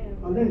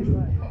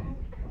 Alendra.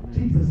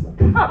 Jesus.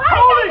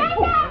 Holy!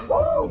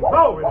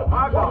 Glory to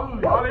my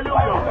God.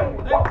 Hallelujah.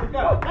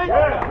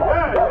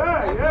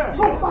 Yeah.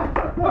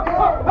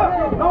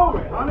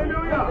 Glory.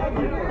 Hallelujah.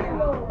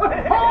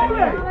 Holy!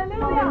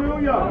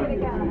 Hallelujah.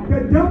 The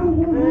devil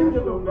won't have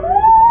you.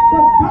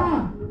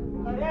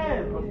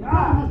 But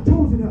God has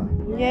chosen her.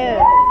 Yes.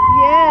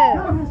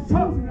 God has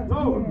chosen her to do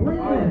a great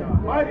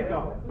work. Mighty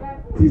God.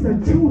 She's a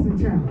chosen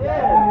child.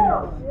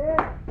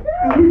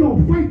 And we're going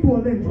to fight for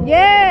Alendra.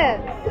 Yes.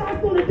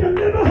 God's going to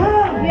deliver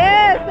her.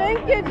 Yes. Thank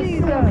you,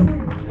 Jesus.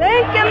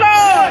 Thank you,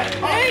 Lord.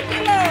 Thank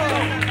you, Lord.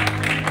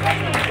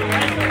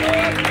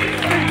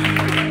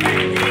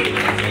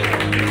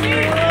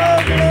 Oh,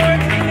 glory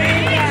to your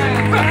name,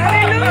 God.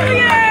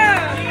 Hallelujah.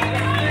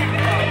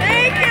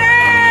 Thank you.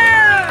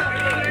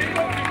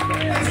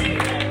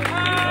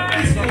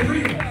 It's for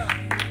real.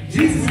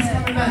 Jesus is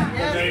coming back.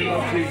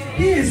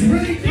 He is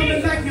really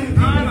coming back, young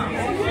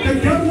people. The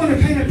devil want to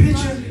paint a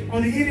picture on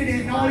the internet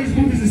and all these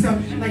movies and stuff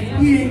like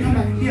he ain't coming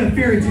back. He a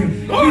fairy tale.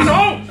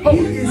 He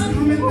is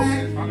coming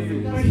back,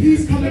 but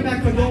he's coming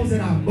back for those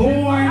that are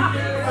born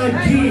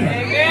again.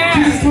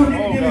 Jesus told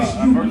Nicodemus,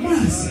 you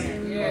must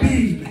be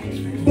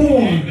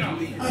born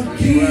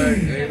again.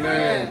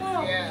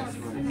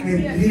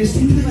 And there's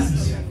two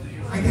places.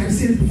 I gotta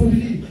say this before we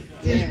leave.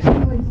 There's two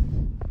places.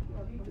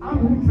 I'm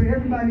rooting for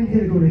everybody in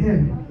here to go to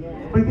heaven.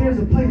 But there's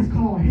a place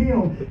called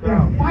hell.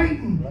 They're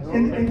fighting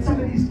in some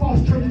of these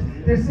false churches.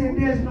 They're saying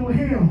there's no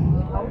hell.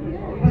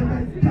 But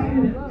the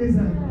devil is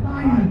a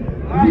liar.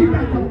 We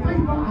got to fight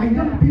for our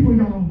young people,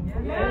 y'all.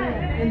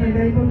 In the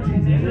name of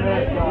Jesus.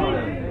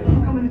 Keep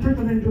coming to church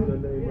on that joy.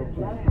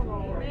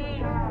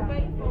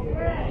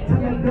 Tell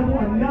that devil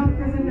enough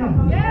is enough.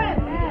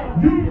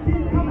 You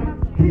keep coming.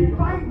 Keep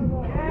fighting.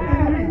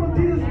 In the name of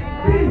Jesus,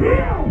 be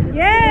healed.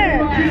 Yes.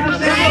 In the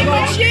name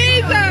of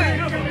Jesus.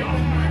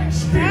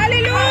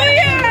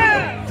 Hallelujah.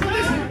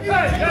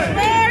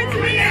 Glory to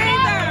your name,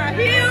 God.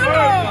 Heal,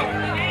 Lord.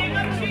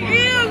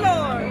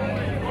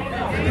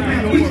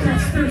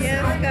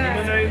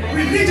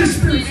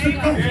 spirits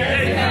to go.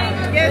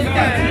 Yes,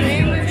 God. In the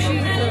name of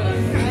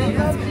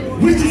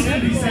Jesus. Witches can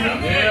be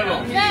saved.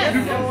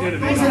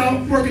 Those that are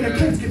working the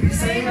courts can be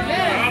saved.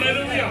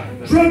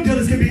 Drug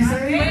dealers can be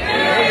saved.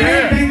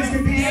 Gangbangers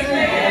can be saved.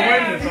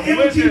 The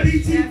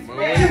LGBT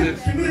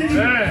community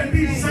can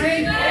be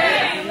saved.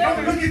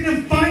 Don't look at them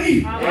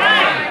funny.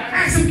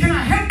 Ask them, can I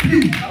help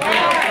you?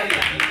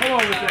 Come on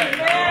with that.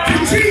 To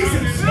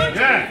Jesus.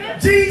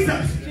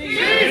 Jesus.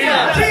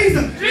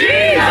 Jesus.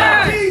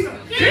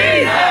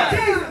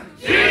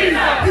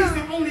 He's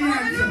the only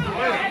answer.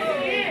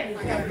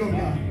 I gotta go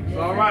now.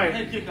 All right.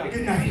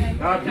 Good night.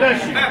 God bless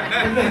you.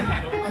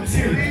 I'm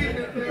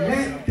serious.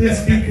 Let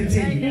this be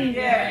continued.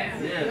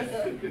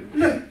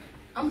 Look,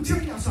 I'm gonna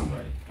tell y'all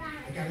something.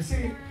 I gotta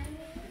say it.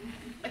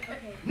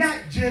 Not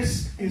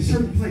just in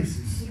certain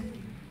places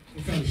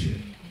in fellowship.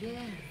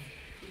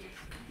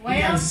 We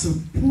gotta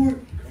support.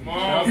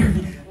 No.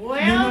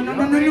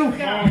 You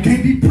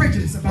can't be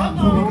prejudiced about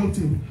who we go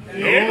to.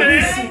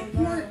 We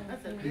support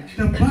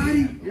the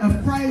body of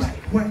Christ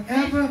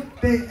wherever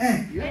they at.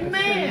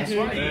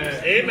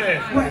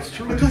 Amen. What?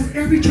 Because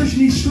every church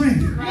needs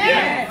strength.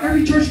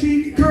 Every church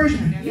needs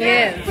encouragement.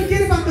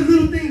 Forget about the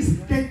little things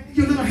that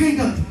your little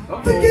hang-ups.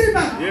 Forget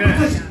about it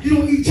because you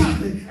don't eat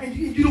chocolate and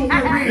you don't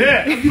wear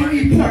red and you don't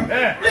eat pork.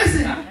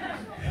 Listen,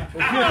 the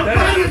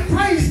body of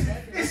Christ,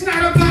 it's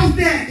not about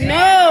that.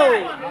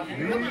 No.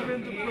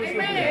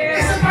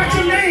 It's about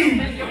your name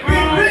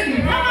being written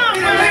in the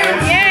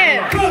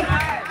Lamb's book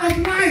of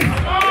life.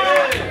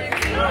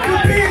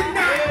 You're being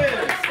not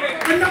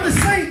another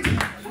saint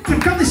to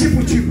fellowship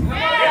with you.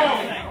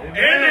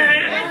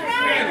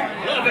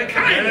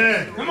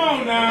 Come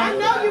on now.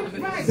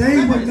 They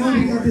would know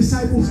we are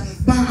disciples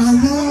by our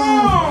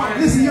love.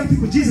 Listen, young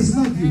people, Jesus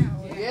loved you.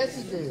 Yes,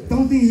 he did.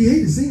 Don't think he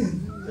hated sin.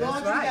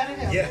 That's right.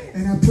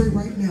 And I pray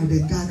right now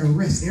that God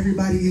arrests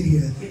everybody in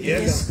here.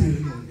 Yes.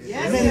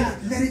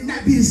 Let it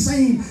not be the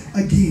same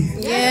again.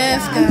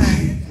 Yes,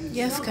 God.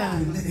 Yes,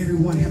 God. Let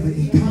everyone have an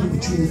encounter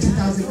with you in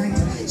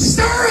 2019.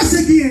 Stir us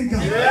again,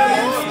 God.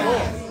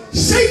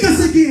 Shake us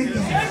again,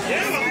 God.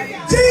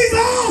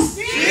 Jesus!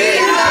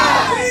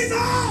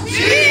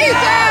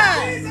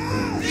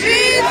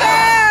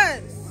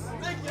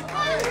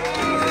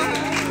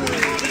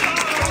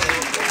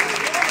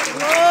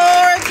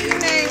 Glory to your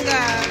name,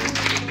 God.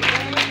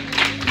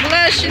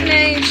 Bless your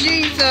name,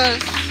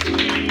 Jesus.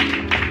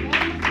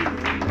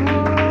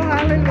 Oh,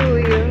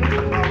 hallelujah.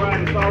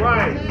 It's all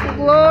right.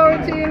 Glory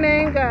to your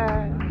name,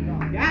 God.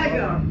 Gotta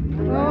go.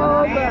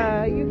 Oh,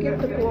 God. You get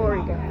the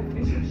glory, God.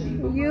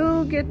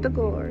 You get the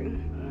glory.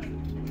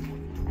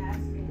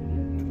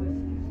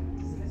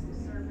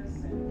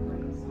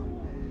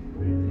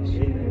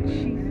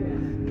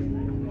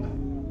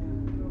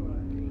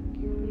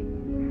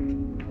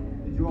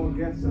 Did you all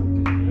get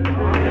something?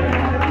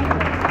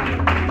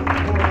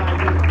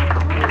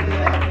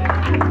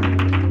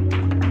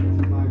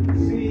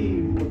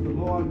 Receive what the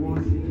Lord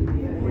wants you to do.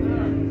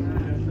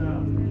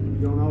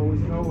 You don't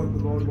always know what the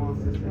Lord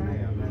wants us to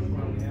have. That's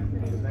why we have to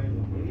be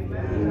available.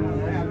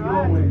 Have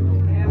your way.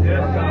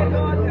 Yes, God.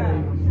 God,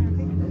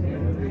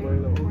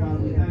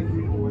 we thank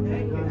you for what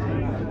you've done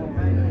tonight.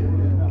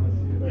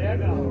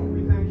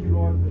 We thank you,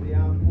 Lord, for the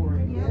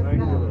outpouring.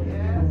 Thank you.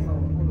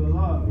 For the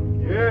love.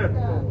 Yes.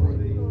 For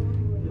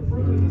the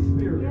fruit of the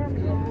Spirit that is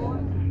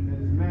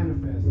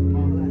manifest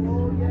among us.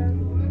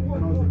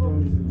 Because of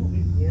those who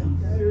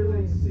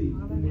sincerely seek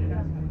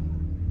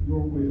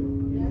your will.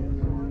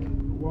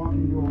 Walk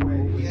in your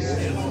way.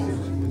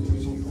 To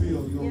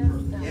fulfill your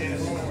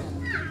purpose.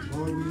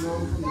 Lord, we know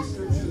from the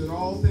scripture that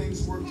all things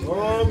work together.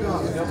 Oh,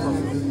 God.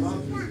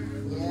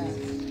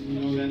 You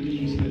know that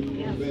means that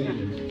we obey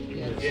you.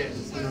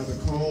 And are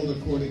called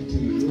according to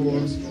your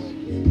purpose.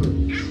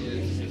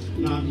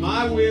 Not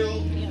my will,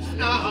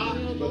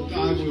 but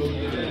thy will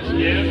be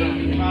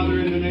done. Father,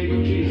 in the name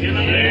of Jesus,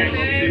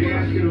 we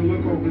ask you to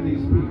look over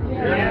these people.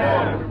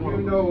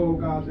 You know, oh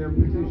God, their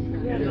petition.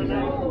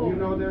 You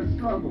know their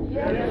struggle.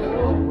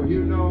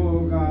 You know,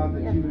 oh God,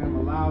 that you have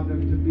allowed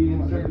them to be in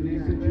some of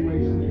these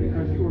situations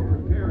because you are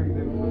preparing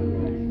them for the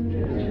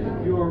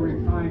future. You are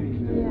refining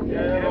them.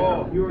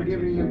 You are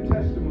giving them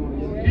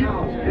testimonies of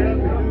how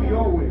to do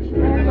your will.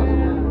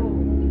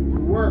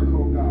 Work,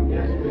 oh God,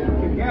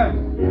 together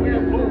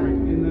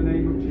in the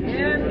name of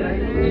Jesus.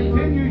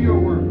 Continue your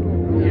work,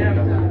 oh God.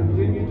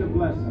 Continue to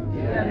bless us.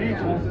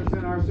 Bless us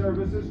in our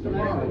services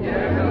tomorrow.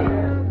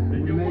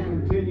 We may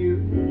continue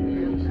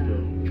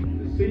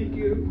to seek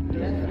you, to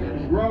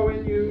grow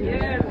in you,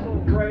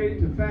 to pray,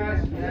 to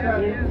fast, to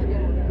study,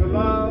 to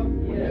love.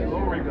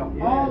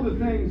 All the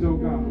things, oh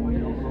God,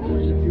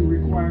 that you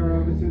require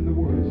of us in the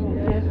Word.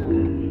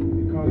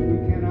 Because we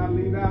cannot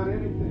leave out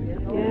anything.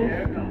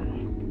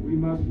 We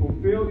must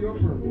fulfill your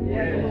purpose. In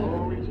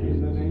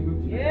the name of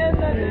Jesus.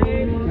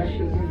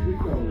 Protect us as we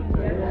go.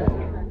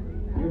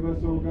 Give us,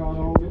 oh God,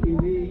 all that we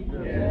need.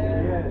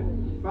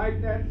 Fight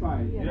that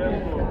fight.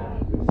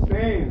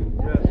 Stand.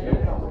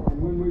 And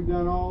when we've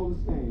done all the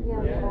stand,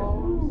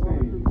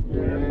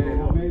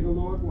 stand. May the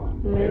Lord watch.